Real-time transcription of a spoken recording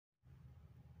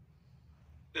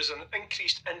There's an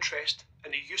increased interest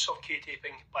in the use of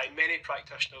K-taping by many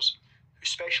practitioners who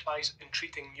specialise in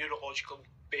treating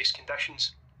neurological-based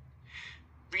conditions.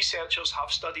 Researchers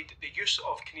have studied the use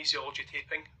of kinesiology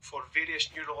taping for various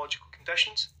neurological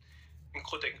conditions,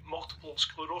 including multiple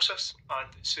sclerosis and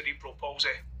cerebral palsy.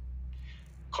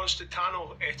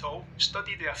 Constantino et al.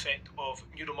 Studied the effect of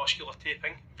neuromuscular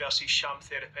taping versus sham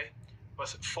therapy with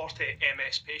 40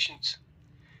 MS patients.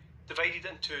 Divided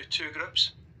into two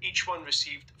groups, each one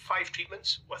received 5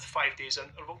 treatments with 5 days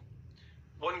interval.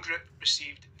 One group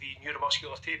received the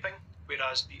neuromuscular taping,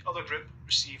 whereas the other group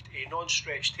received a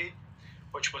non-stretch tape,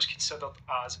 which was considered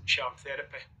as sham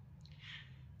therapy.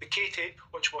 The K-tape,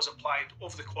 which was applied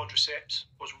over the quadriceps,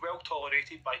 was well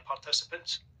tolerated by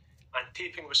participants, and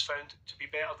taping was found to be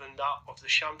better than that of the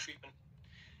sham treatment.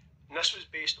 And this was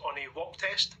based on a walk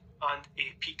test and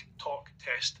a peak torque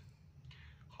test.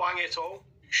 Huang et al.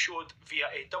 Showed via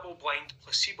a double-blind,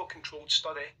 placebo-controlled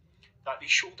study that the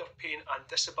shoulder pain and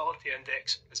disability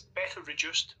index is better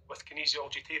reduced with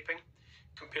kinesiology taping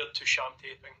compared to sham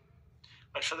taping.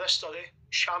 And for this study,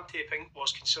 sham taping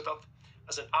was considered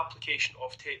as an application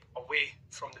of tape away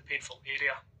from the painful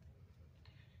area.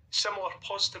 Similar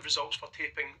positive results for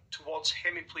taping towards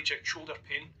hemiplegic shoulder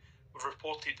pain were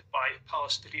reported by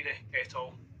Palestrini et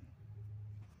al.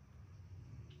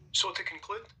 So to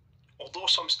conclude, although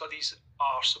some studies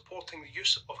are supporting the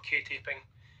use of K-taping,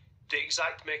 the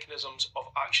exact mechanisms of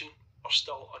action are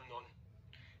still unknown.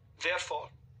 Therefore,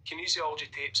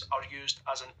 kinesiology tapes are used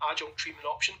as an adjunct treatment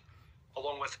option,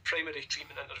 along with primary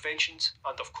treatment interventions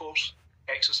and, of course,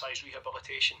 exercise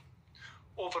rehabilitation.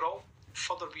 Overall,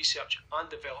 further research and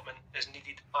development is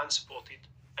needed and supported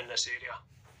in this area.